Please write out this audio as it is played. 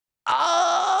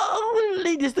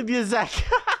this to be a Zach.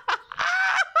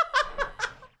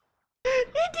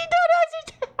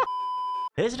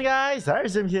 Hey guys,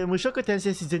 Harissm here, Mushoku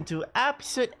Tensei Season 2,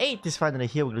 Episode 8 is finally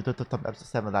here. We're going to top Episode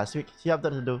 7 last week, so you have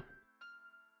nothing to do.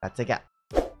 Let's check out.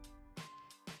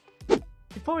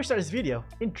 Before we start this video,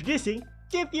 introducing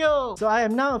G Fuel! So I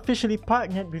am now officially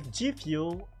partnered with G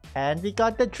Fuel, and we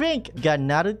got the drink. We got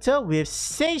Naruto with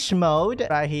Sage Mode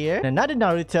right here, and another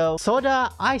Naruto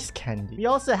Soda Ice Candy. We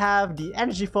also have the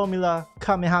energy formula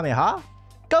Kamehameha,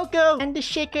 Cocoa, and the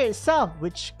shaker itself,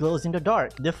 which glows in the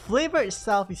dark. The flavor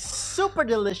itself is super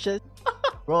delicious.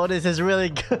 Bro, this is really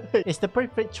good. It's the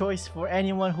perfect choice for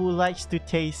anyone who likes to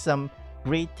taste some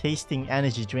great tasting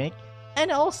energy drink.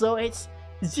 And also, it's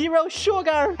zero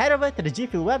sugar. Head over to the G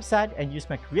Fuel website and use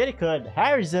my creator code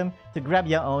Harissm to grab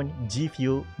your own G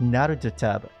Fuel Naruto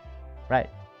tub. Right,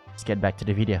 let's get back to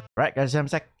the video. Right guys, I'm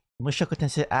back. Mushoku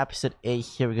Tensei Episode 8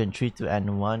 here. We're going 3, 2,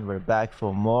 and 1. We're back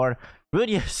for more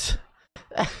videos.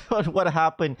 What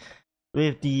happened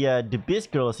with the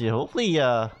Beast girls here? Hopefully,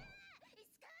 and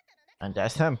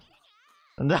that's him.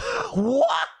 And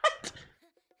what?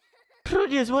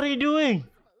 Rudius, what are you doing?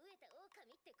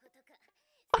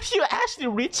 Are you actually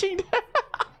reaching there?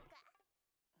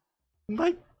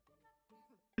 My,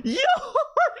 yo,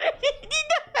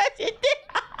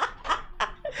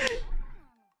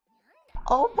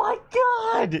 oh my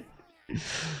god,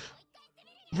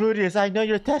 Rudius, I know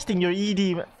you're testing your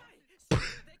ED.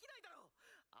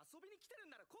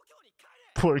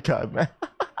 Poor guy, man.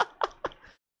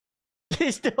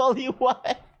 He's the only one.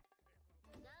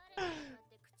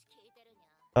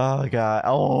 Oh god.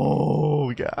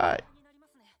 Oh god.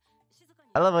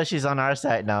 I love how she's on our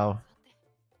side now.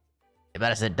 You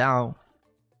better sit down.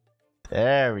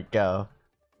 There we go.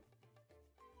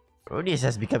 Rudius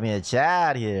has becoming a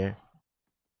chat here.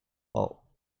 Oh,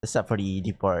 except for the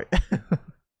ED part.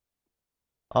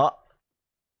 Oh.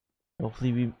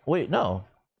 Hopefully we wait, no.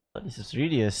 Oh, this is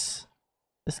Rudius.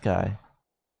 This guy.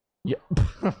 Yeah.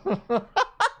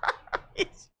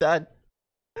 He's done.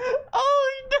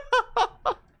 Oh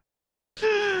no.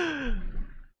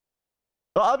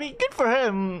 Well, I mean, good for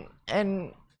him.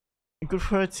 And good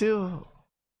for her too.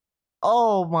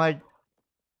 Oh my.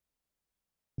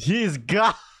 He's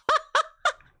gone.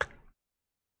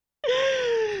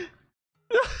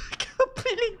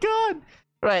 Completely gone.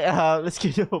 Right, let's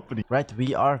get the opening. Right,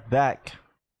 we are back.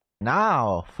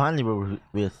 Now, finally we're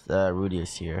with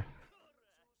Rudius here.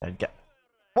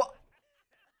 What?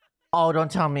 Oh, don't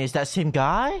tell me, is that same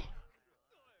guy?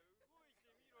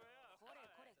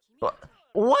 What?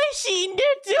 Why is she in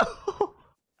there too?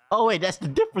 Oh wait, that's the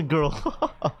different girl.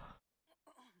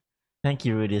 Thank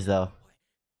you, Rudius, though.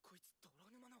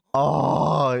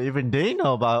 Oh, even they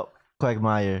know about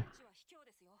Quagmire.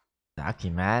 Exactly,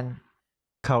 man.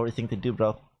 Cowardly thing to do,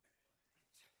 bro.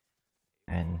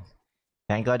 And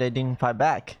thank God they didn't fight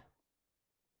back.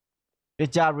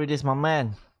 Good job, Rudius, my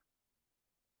man.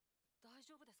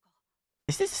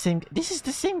 Is this the same? This is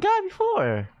the same guy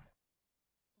before.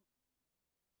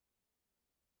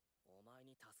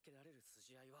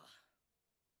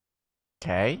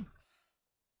 Okay.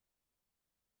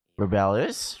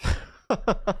 Rebellious.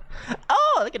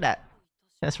 Oh, look at that.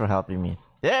 Thanks for helping me.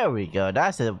 There we go.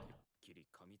 That's it.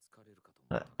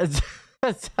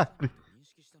 Exactly.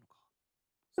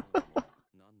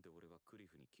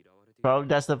 Probably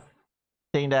that's the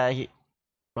thing that he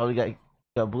probably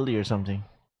got bullied or something.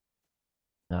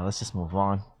 Now let's just move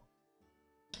on.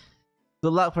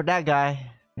 Good luck for that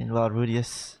guy. Meanwhile,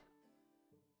 Rudius.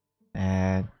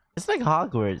 And it's like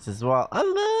Hogwarts as well. I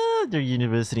love their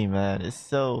university, man. It's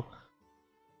so.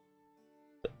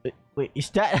 Wait, is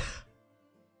that?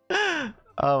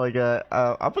 Oh my god.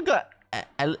 I forgot.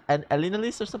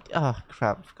 Alinalis or something. Oh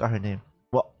crap! I forgot her name.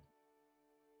 What?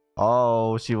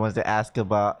 Oh, she wants to ask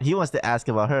about. He wants to ask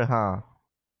about her, huh?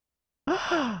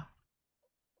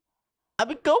 I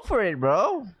mean, go for it,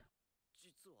 bro.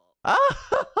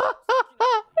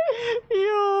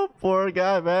 You poor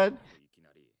guy, man.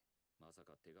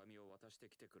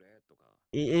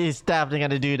 He's definitely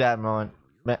gonna do that, man.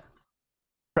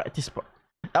 Practice.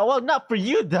 Oh, well, not for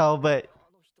you though, but.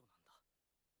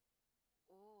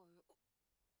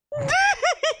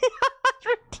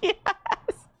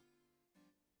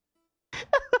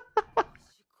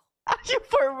 Are you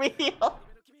for real?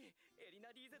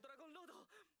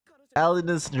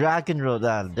 Elena's Dragon Road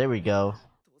down. There we go.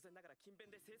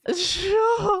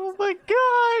 Oh my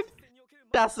god!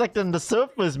 That's like on the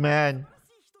surface, man.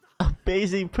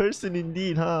 Amazing person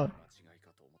indeed, huh?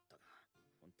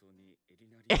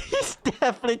 He's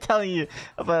definitely telling you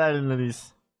about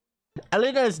Elena's.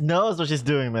 Elena knows what she's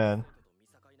doing, man.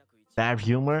 Bad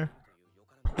humor.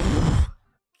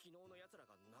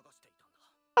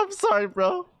 I'm sorry,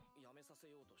 bro.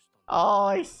 Oh,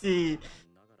 I see.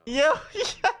 Yo,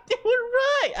 yeah, you were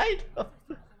right. I know.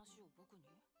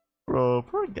 Bro,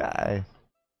 poor guy.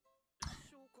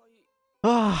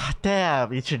 Oh,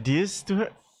 damn. Introduced to her.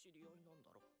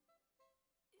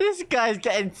 This guy's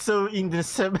getting so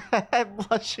innocent. I'm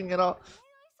blushing at all.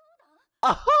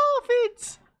 Oh,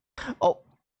 Fitz. Oh.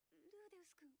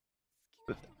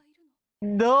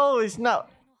 No, it's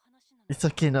not. It's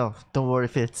okay, no. Don't worry,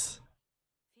 Fitz.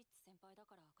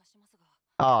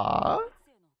 Aww.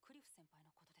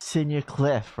 Senior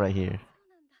Cliff right here.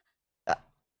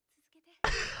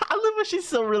 I love how she's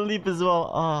so relieved as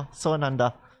well. Oh, so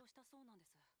Nanda.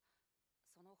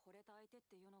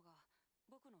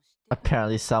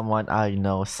 Apparently someone I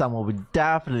know, someone would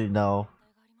definitely know.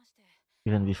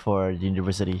 Even before the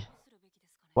university.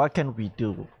 What can we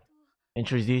do?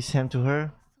 Introduce him to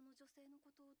her?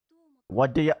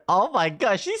 What do you— oh my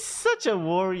gosh, she's such a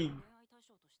worry.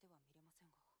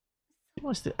 She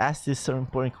wants to ask these so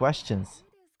important questions.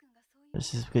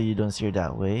 This is because you don't see her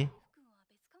that way.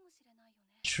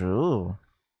 True.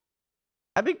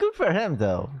 I mean, good for him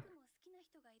though.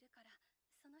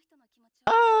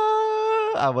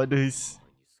 I wonder who's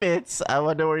Fitz. I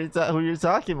wonder who you're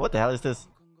talking. What the hell is this?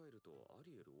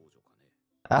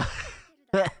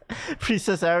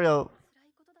 Princess Ariel.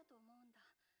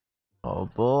 Oh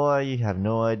boy, you have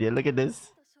no idea. Look at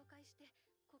this.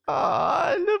 Oh,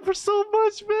 I love her so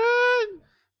much, man.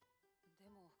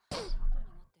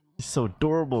 She's so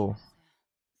adorable.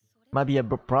 Might be a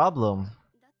problem.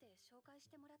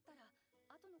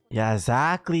 Yeah,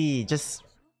 exactly. Just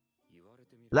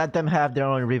let them have their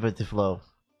own river to flow.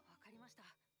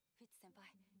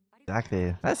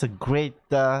 Exactly. That's a great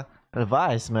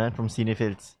advice, man, from Senior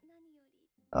Fitz.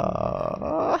 And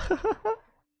now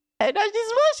she's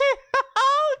watching.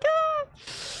 Oh god.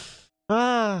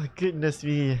 Ah, goodness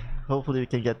me. Hopefully we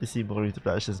can get to see more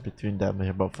interactions between them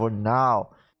here. But for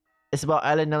now, it's about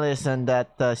Ellen Ellis and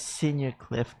that Senior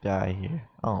Cliff guy here.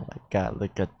 Oh my god,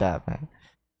 look at that, man.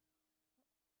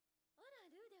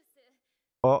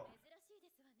 Oh.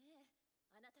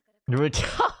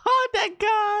 Oh, that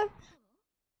guy.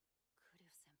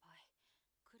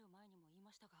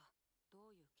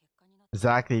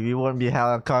 Exactly, we won't be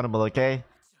held accountable, okay?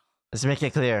 Let's make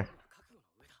it clear.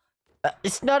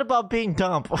 It's not about being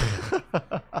dumb. Cliff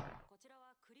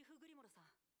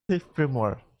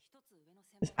Grimore.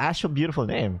 It's actual beautiful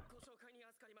name.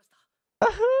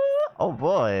 Oh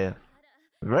boy.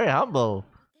 Very humble.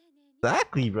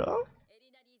 Exactly, bro.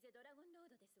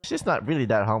 She's not really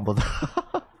that humble.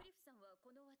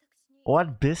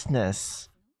 What business?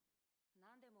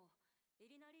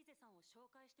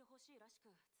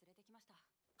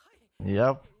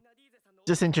 Yep.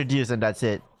 Just introduce and that's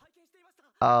it.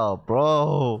 Oh,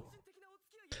 bro.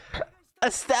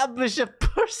 Establish a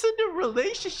personal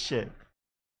relationship.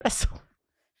 That's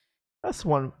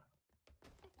one.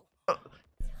 I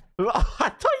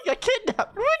thought you got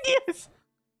kidnapped. Rudius.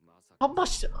 How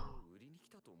much? Where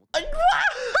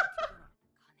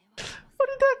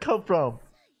did that come from?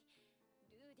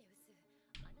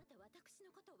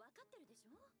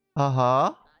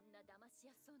 Uh-huh.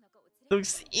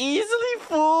 Looks easily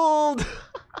fooled.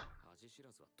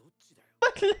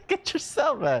 Look at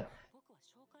yourself, man.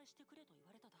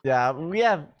 Yeah, we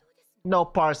have no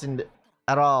parts in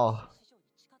at all.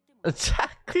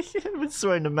 Exactly. I've been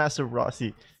swearing to Master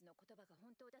Rossi.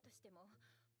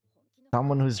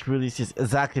 Someone who's really serious.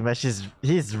 Exactly, man.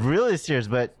 He's really serious,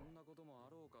 but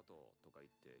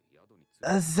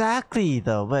exactly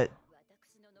though. But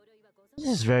this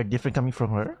is very different coming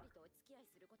from her.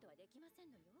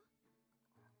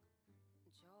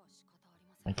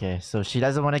 Okay, so she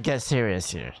doesn't want to get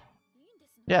serious here.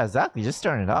 Yeah, exactly. Just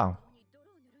turn it on.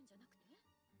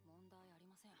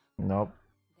 Nope.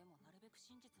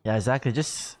 Yeah, exactly.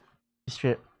 Just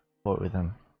straight forward with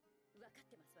him.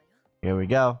 Here we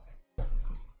go.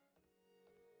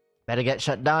 Better get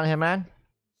shut down here, man.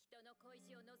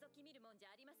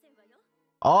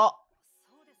 Oh!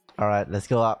 Alright, let's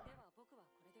go up.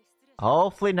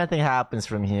 Hopefully nothing happens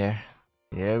from here.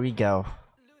 Here we go.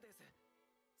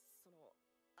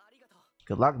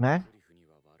 Good luck, man.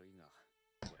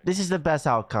 This is the best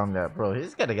outcome there, bro.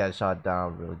 He's gonna get shot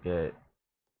down real good.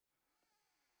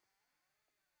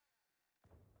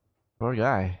 Poor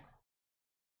guy.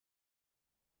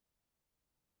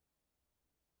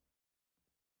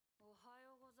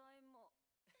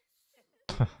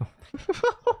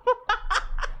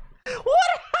 What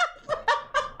happened?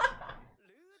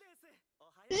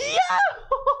 Yeah!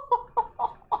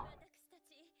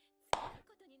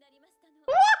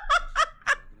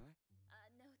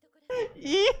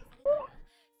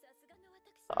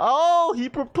 Oh, he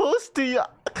proposed to you.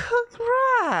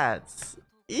 Congrats.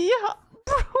 Yeah,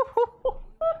 bro.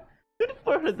 Good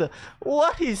for the.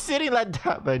 What? He's sitting like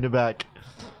that by the back.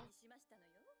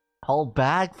 Whole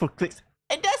bag for clicks.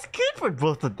 And that's good for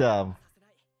both of them.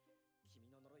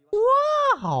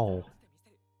 Wow.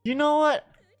 You know what?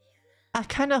 I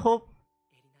kind of hope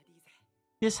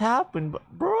this happened, but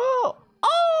bro.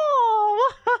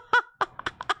 Oh!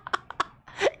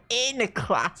 In the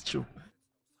classroom.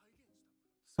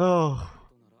 Oh.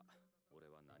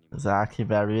 Exactly,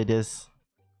 Barry, it is.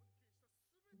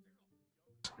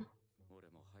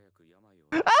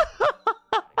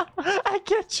 I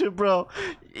get you, bro.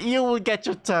 You will get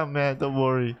your time, man. Don't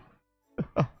worry.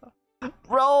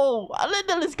 Bro,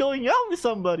 Alinda is going out with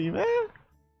somebody, man.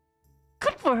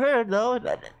 Good for her, though.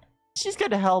 She's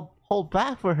gonna help hold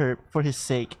back for his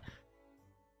sake.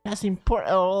 That's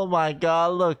important. Oh my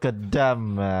god, look at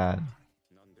them, man.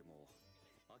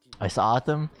 It's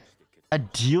autumn. A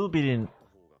deal between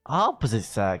opposite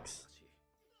sex.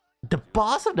 The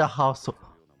boss of the household.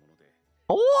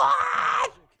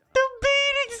 What? The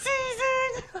beating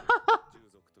season!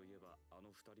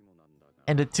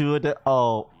 And the two of the.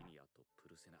 Oh.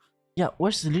 Yeah,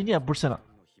 where's Linia Bursana?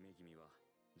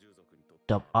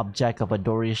 The object of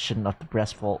adoration of the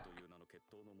breastfolk.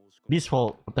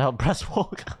 Beastfolk. What the hell,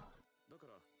 breastfolk?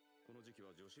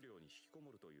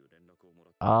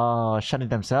 Oh, shutting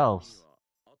themselves.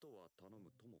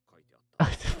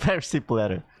 Very simple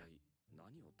letter.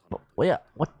 But yeah,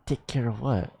 what take care of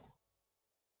what?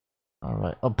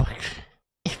 Alright. Oh, but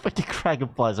if the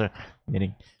dragonflies are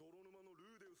meaning.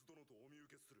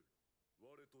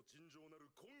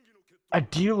 A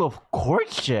deal of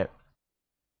courtship.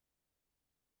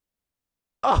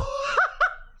 Oh,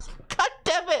 god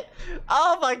damn it!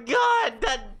 Oh my god,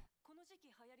 that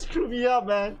screwed me up,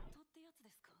 man.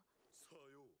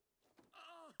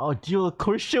 Oh, deal of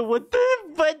courtship with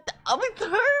him, but with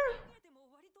her.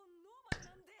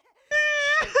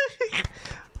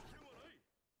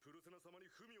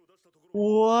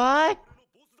 What?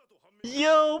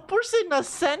 Yo, Persona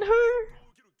sent her?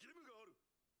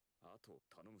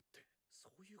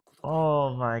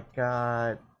 Oh my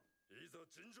god.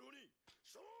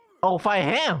 Oh, fight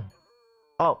him!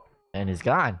 Oh, and he's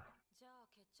gone.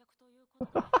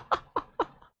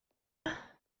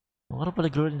 What about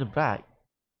the girl in the back?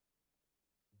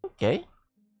 Okay.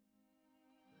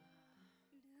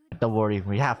 Don't worry,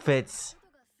 we have fits.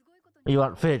 You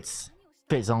want fits?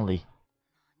 Fits only.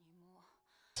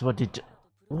 So what did you...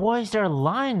 Why is there a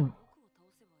line?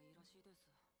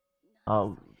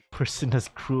 Oh, Persona's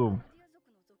crew.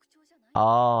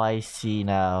 Oh, I see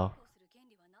now.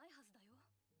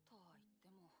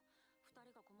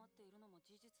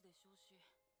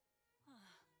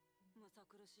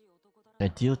 A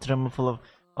deal tremor full of...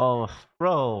 Oh,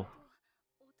 bro.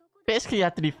 Basically, you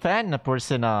have to defend a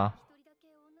Persona.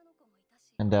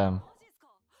 And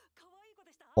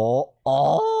oh,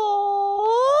 oh!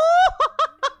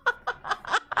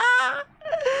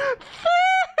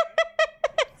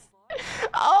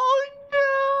 Oh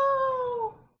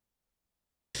no!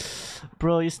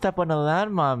 Bro, you step on a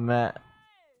landmine, man.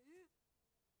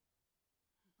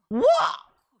 What?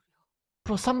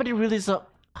 Bro, somebody released a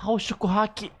Haoshoku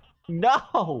Haki.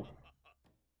 No!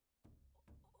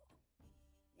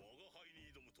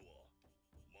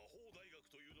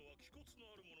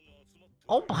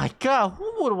 Oh my god,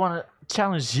 who would want to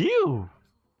challenge you?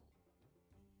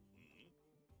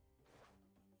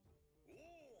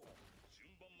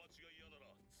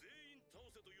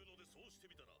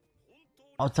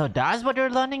 Oh, so that's what they're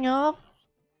lining up?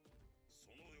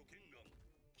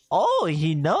 Oh,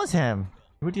 he knows him.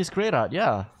 Rudy's great out,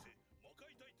 yeah.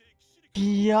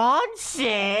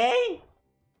 Beyonce?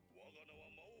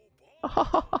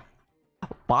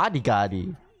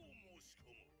 Bodyguardy.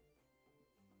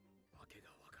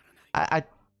 I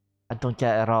don't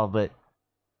get it at all, but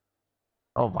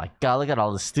oh my god, look at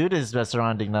all the students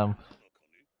surrounding them.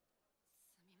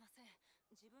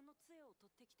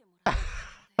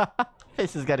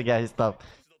 This is gonna get his stuff.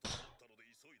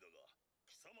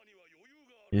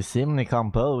 You seemingly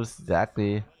composed,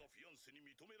 exactly.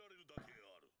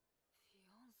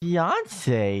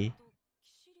 Beyonce?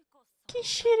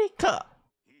 Kishirika.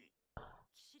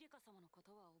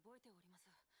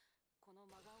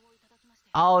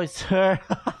 Oh, it's her.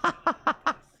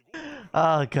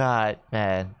 Oh god,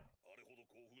 man.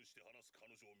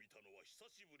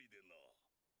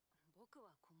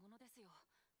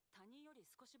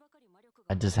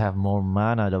 I just have more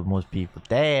mana than most people.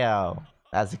 Damn!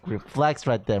 That's a great flex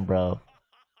right there, bro.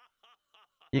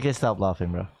 You can stop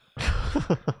laughing, bro.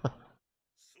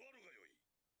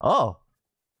 Oh!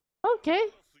 Okay.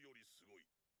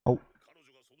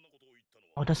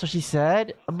 Oh, that's what she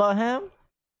said about him?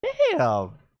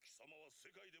 Damn!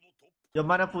 Your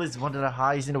mana pool is one of the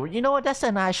highest in the world. You know what? That's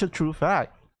an actual true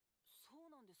fact.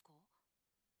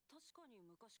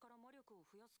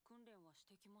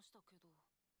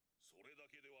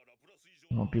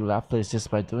 Won't be Lapis just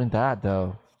by doing that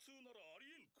though.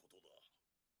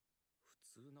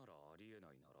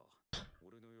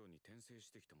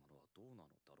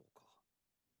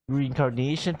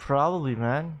 Reincarnation, probably,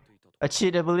 man. A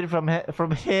cheat ability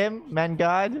from him, man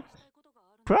god.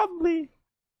 Probably.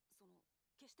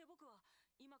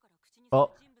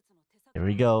 Oh, here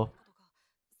we go.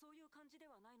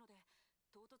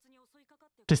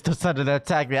 Just don't suddenly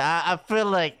attack me. I feel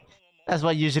like that's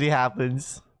what usually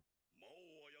happens.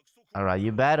 Alright,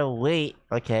 you better wait.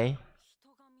 Okay.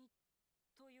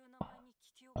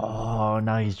 Oh,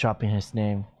 now he's dropping his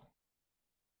name.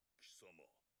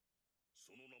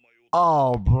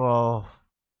 Oh, bro.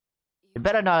 You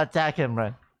better not attack him,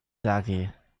 bro. Exactly.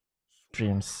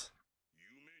 Dreams.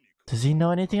 Does he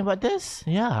know anything about this?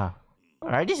 Yeah.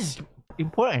 Alright, this is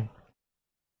important.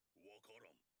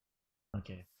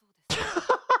 Okay.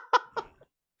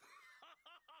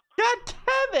 God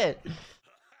damn it!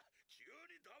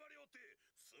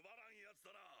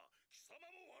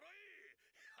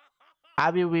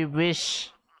 I mean, we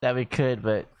wish that we could,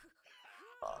 but...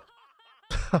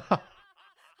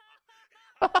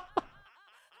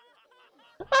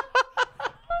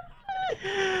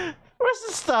 Where's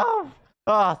the stuff?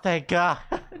 Oh, thank God.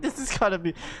 This is gonna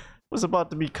be... was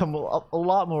about to become a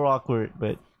lot more awkward,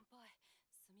 but...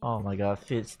 Oh my God,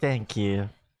 Fitz, thank you.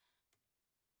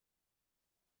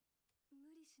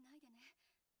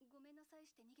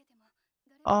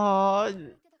 Oh,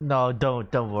 no,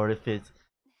 don't worry, Fitz.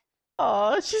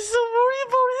 Oh, she's so worried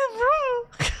about it,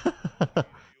 bro.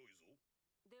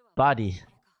 Body.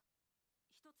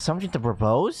 Something to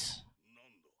propose?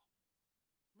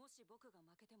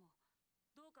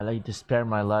 I'd like to spare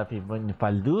my life even if I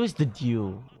lose the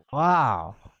duel.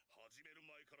 Wow.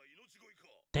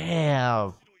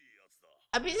 Damn.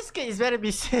 I mean, this guy is better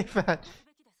be safe, man.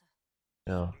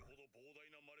 No.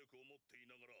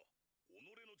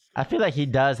 I feel like he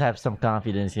does have some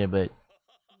confidence here, but...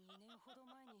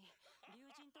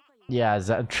 Yeah, is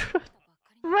that true?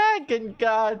 Dragon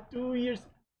God, 2 years...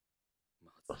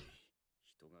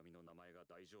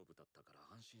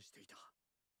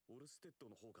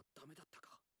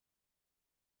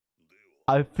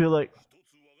 I feel like...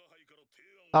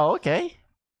 Oh, okay.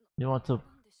 You want to...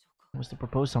 wants to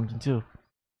propose something too.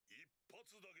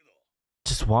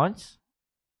 Just once?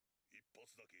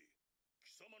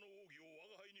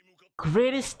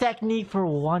 Greatest technique for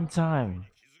one time.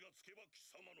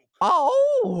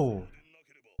 Oh!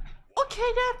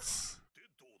 Okay,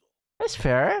 that's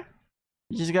fair.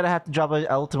 You just gotta have to drop an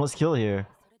ultimate skill here.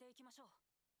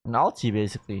 An ulti,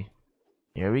 basically.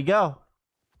 Here we go.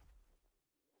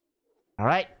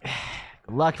 Alright.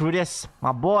 Good luck, Rudis,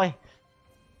 my boy.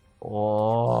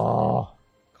 Oh.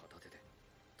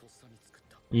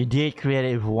 You did create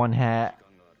it with one hat.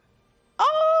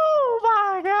 Oh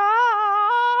my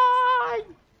God!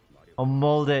 I'll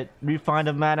mold it, refine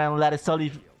the mana, and let it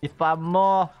slowly if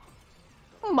more.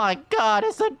 Oh my God,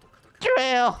 it's a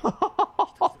trail!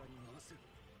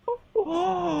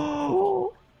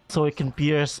 So it can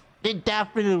pierce. It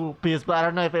definitely will pierce, but I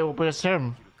don't know if it will pierce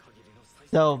him.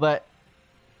 So, but...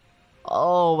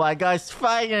 Oh my God, it's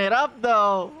firing it up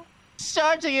though!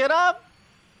 Charging it up!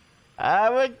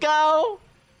 There we go!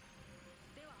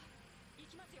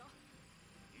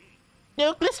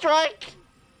 Nuclear strike!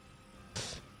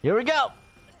 Here we go!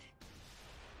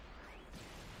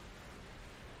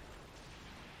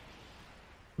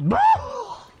 What?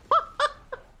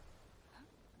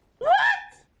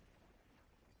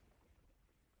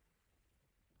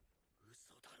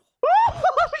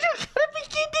 You gotta be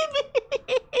kidding me!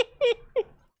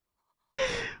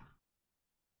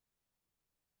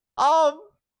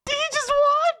 Did you just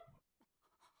won?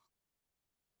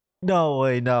 No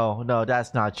way, no,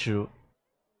 that's not true.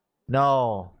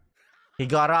 No. He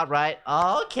got out, right?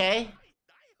 Oh, okay.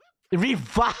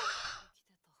 Revive.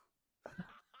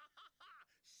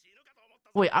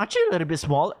 Wait, aren't you a little bit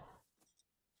small?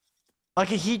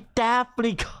 Okay, he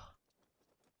definitely got...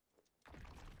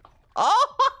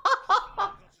 Oh!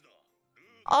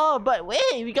 Oh, but wait,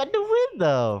 we got the win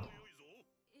though.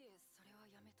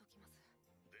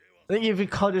 I think if you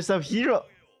call yourself hero.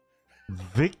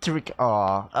 Victory.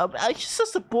 Aw. He's so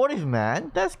supportive,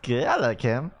 man. That's good. I like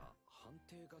him.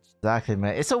 Exactly,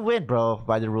 man. It's a win, bro,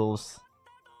 by the rules.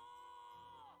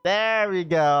 There we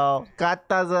go.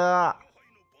 Kattaza.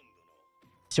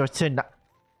 It's your turn now.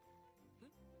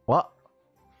 What?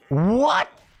 What?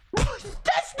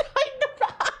 That's not enough.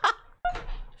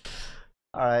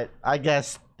 Alright, I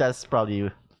guess that's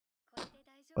probably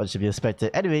what should be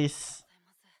expected. Anyways.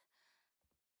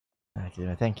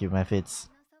 Okay, thank you, my fits.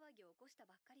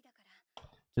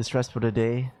 Just rest for the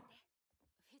day.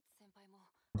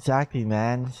 Exactly,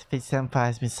 man. Fitz Senpai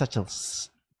has been such a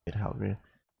good helper.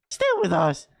 Stay with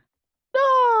us!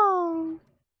 No!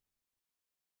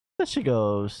 There she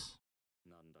goes.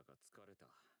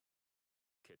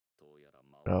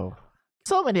 Bro.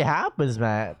 So many happens,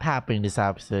 man. Happening this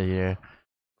episode here.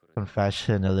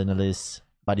 Confession, Elinalis,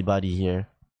 buddy here.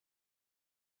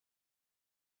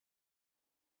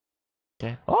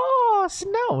 Okay. Oh,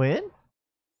 Snowyyy!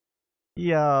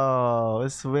 Yo,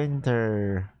 it's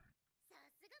winter.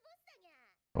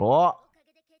 Oh.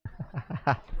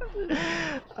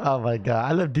 Oh my god,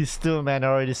 I love these two men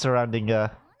already surrounding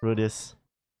Rudis.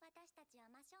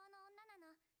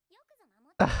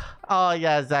 Oh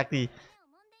yeah, exactly.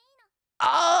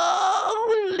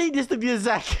 Oh, we need this to be a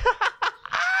Zach.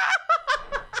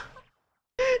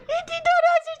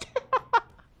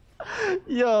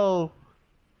 Yo,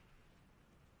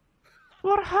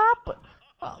 what happened?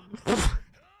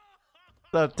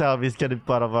 Don't tell me he's getting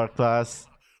part of our class.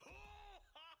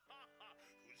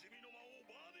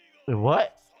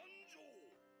 What?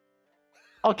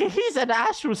 Okay, he's an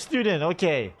Astro student.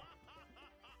 Okay.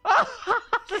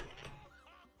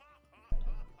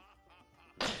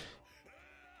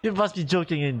 You must be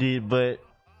joking indeed, but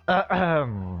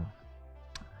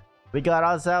we got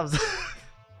ourselves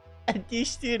a new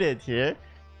student here.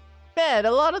 Man,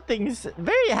 a lot of things.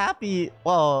 Very happy.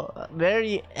 Well,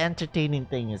 very entertaining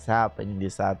things happen in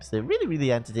this episode.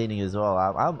 Really entertaining as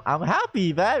well. I'm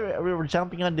happy, man. We were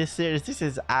jumping on this series. This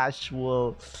is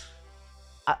actual.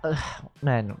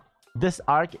 Man, this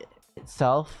arc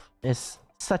itself is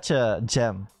such a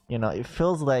gem. You know, it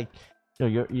feels like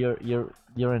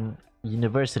you're an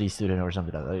university student or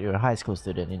something like that. You're a high school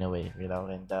student in a way, you know,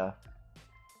 and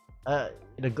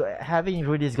having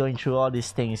Rudy's going through all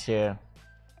these things here,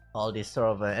 all this sort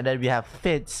of, and then we have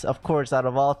Fitz, of course, out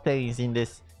of all things in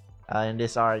this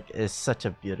arc, is such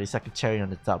a beauty. It's like a cherry on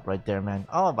the top right there, man.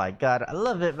 Oh my god, I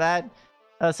love it, man.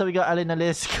 So we got Alina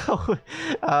Liz go,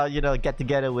 you know, get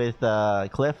together with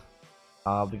Cliff.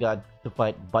 We got to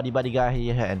fight buddy guy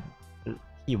here, and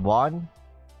he won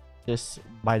just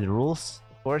by the rules,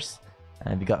 of course.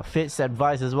 And we got Fitz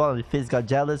advice as well, and Fitz got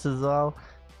jealous as well.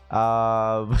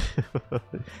 And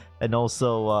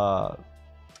also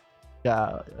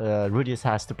Rudius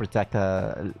has to protect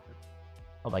oh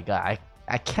my god,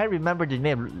 I can't remember the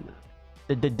name,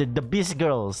 the beast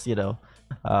girls, you know,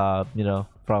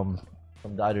 from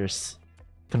the others,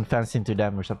 confessing to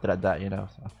them or something like that, you know.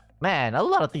 So, man, a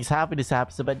lot of things happen this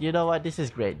episode, but you know what, this is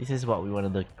great. This is what we want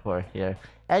to look for here.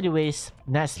 Anyways,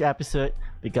 next episode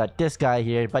we got this guy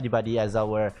here, buddy as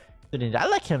our student. I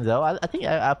like him though. I think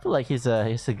I feel like he's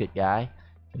a good guy,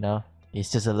 you know.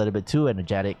 He's just a little bit too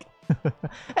energetic.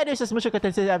 Anyways, this is Mushoku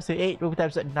Tensei episode 8,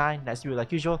 episode 9. Next video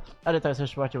like usual. Other times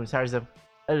for watching with Harissm.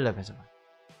 I love you so much.